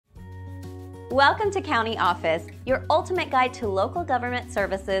Welcome to County Office, your ultimate guide to local government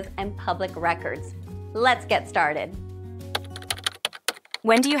services and public records. Let's get started.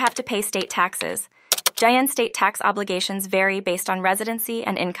 When do you have to pay state taxes? Cheyenne state tax obligations vary based on residency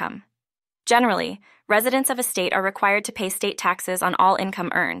and income. Generally, residents of a state are required to pay state taxes on all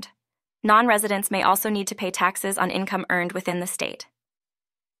income earned. Non-residents may also need to pay taxes on income earned within the state.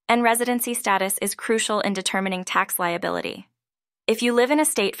 And residency status is crucial in determining tax liability. If you live in a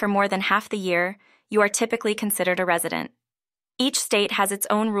state for more than half the year, you are typically considered a resident. Each state has its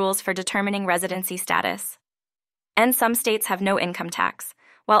own rules for determining residency status. And some states have no income tax,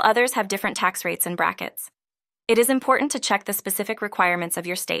 while others have different tax rates and brackets. It is important to check the specific requirements of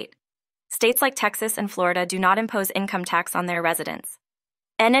your state. States like Texas and Florida do not impose income tax on their residents.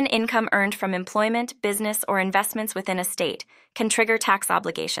 And an income earned from employment, business, or investments within a state can trigger tax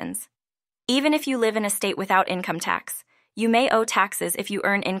obligations. Even if you live in a state without income tax, you may owe taxes if you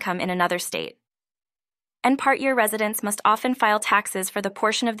earn income in another state. And part-year residents must often file taxes for the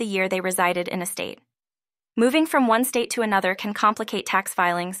portion of the year they resided in a state. Moving from one state to another can complicate tax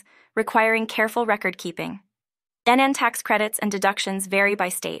filings, requiring careful record-keeping. NN tax credits and deductions vary by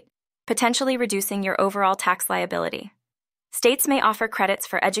state, potentially reducing your overall tax liability. States may offer credits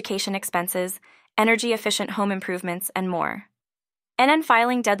for education expenses, energy-efficient home improvements, and more. NN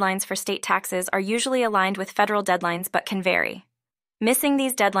filing deadlines for state taxes are usually aligned with federal deadlines but can vary. Missing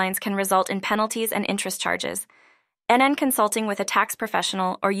these deadlines can result in penalties and interest charges. NN consulting with a tax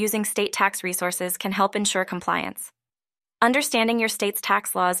professional or using state tax resources can help ensure compliance. Understanding your state's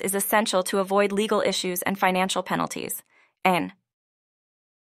tax laws is essential to avoid legal issues and financial penalties. N.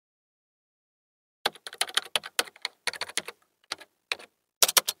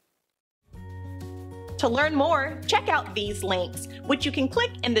 To learn more, check out these links, which you can click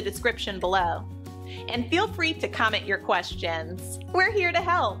in the description below. And feel free to comment your questions. We're here to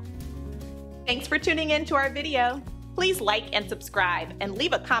help. Thanks for tuning in to our video. Please like and subscribe and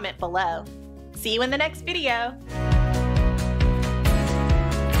leave a comment below. See you in the next video.